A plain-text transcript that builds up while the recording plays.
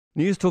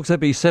News Talk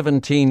ZB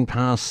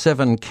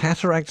 7.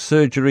 Cataract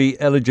surgery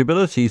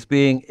eligibility is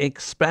being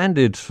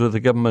expanded for the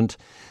government,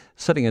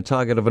 setting a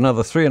target of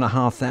another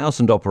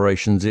 3,500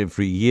 operations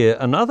every year.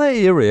 Another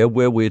area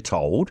where we're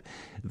told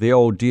the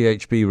old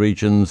DHB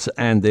regions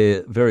and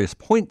their various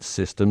point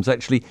systems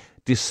actually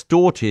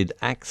distorted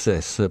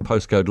access,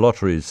 postcode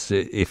lotteries,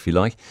 if you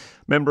like.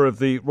 Member of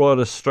the Royal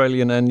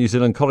Australian and New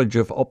Zealand College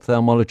of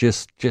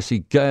Ophthalmologists, Jessie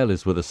Gale,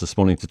 is with us this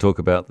morning to talk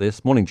about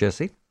this. Morning,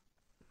 Jessie.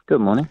 Good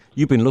morning.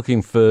 You've been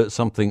looking for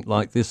something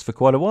like this for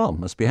quite a while.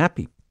 Must be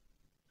happy.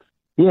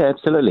 Yeah,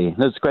 absolutely.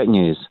 That's great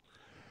news.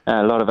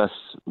 A lot of us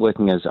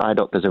working as eye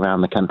doctors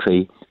around the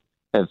country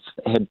have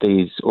had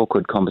these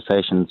awkward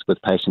conversations with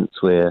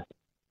patients where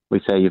we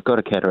say you've got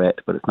a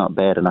cataract, but it's not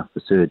bad enough for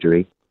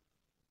surgery,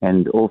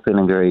 and all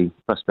feeling very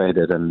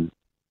frustrated and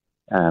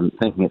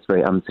thinking it's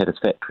very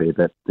unsatisfactory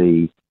that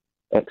the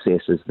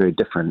access is very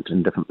different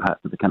in different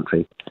parts of the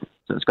country.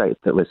 So it's great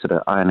that we're sort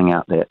of ironing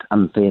out that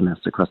unfairness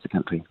across the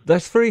country.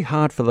 That's very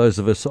hard for those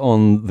of us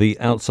on the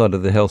outside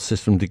of the health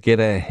system to get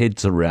our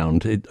heads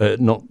around.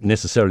 Not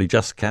necessarily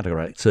just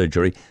cataract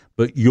surgery,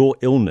 but your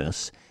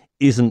illness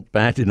isn't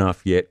bad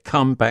enough yet.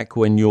 Come back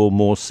when you're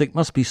more sick.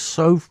 Must be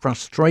so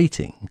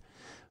frustrating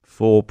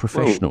for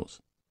professionals.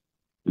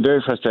 Well,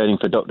 very frustrating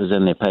for doctors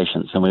and their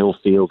patients, and we all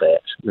feel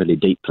that really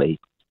deeply.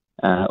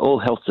 All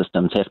health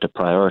systems have to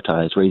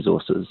prioritise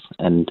resources,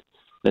 and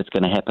that's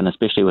going to happen,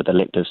 especially with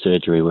elective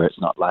surgery where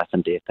it's not life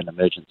and death and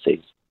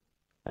emergencies.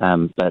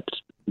 But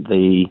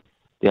the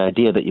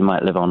idea that you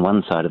might live on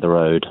one side of the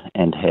road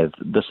and have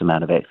this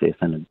amount of access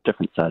and a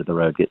different side of the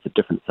road gets a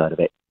different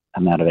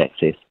amount of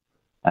access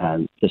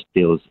just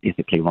feels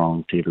ethically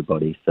wrong to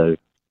everybody. So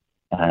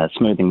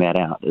smoothing that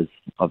out is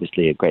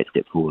obviously a great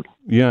step forward.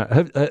 Yeah.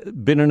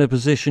 Have been in a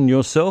position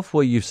yourself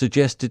where you've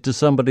suggested to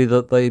somebody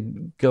that they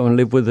go and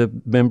live with a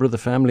member of the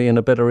family in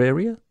a better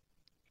area?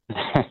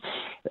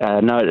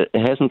 No,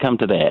 it hasn't come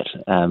to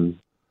that.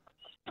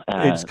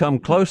 It's come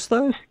close,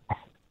 though?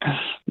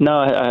 No,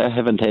 I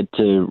haven't had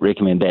to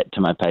recommend that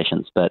to my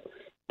patients, but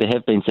there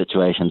have been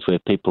situations where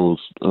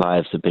people's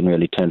lives have been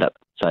really turned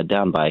upside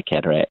down by a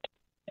cataract,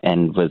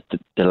 and with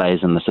delays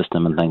in the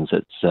system and things,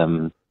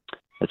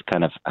 it's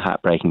kind of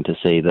heartbreaking to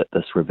see that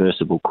this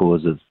reversible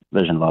cause of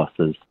vision loss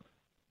is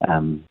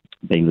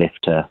being left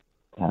to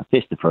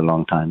fester for a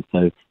long time. So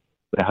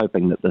we're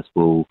hoping that this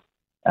will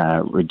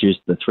reduce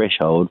the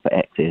threshold for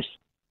access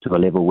to a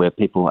level where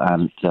people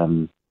aren't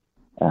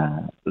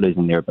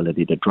losing their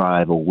ability to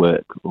drive or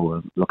work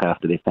or look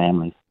after their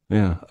families.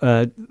 Yeah.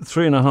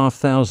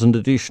 3,500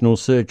 additional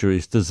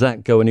surgeries. Does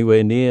that go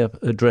anywhere near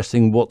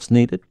addressing what's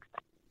needed?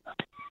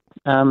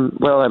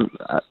 Well,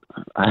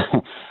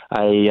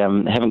 I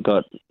haven't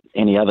got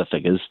any other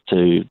figures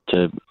to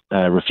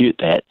refute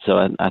that,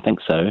 so I think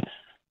so.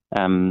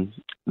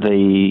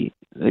 The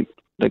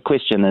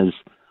question is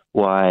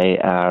why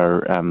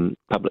our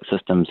public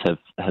systems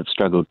have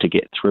struggled to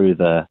get through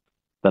the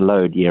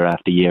load year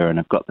after year and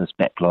have got this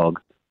backlog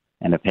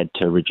and have had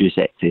to reduce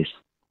access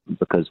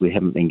because we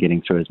haven't been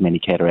getting through as many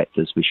cataracts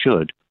as we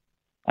should.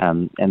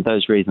 And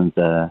those reasons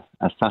are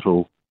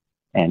subtle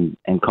and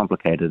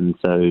complicated, and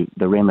so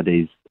the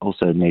remedies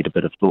also need a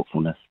bit of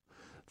thoughtfulness.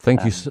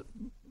 Thank you.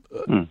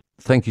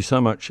 Thank you so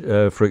much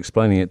for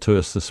explaining it to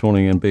us this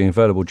morning and being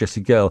available.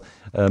 Jessie Gale,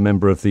 a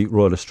member of the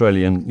Royal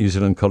Australian New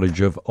Zealand College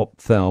of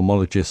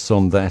Ophthalmologists,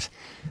 on that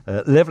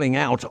levelling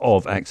out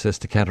of access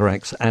to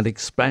cataracts and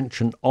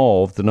expansion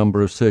of the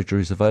number of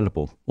surgeries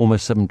available.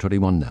 Almost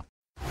 7:21 now.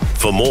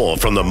 For more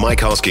from the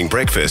Mike Hosking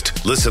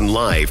Breakfast, listen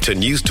live to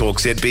News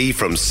Talk ZB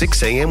from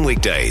 6 a.m.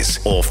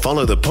 weekdays or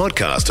follow the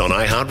podcast on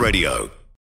iHeartRadio.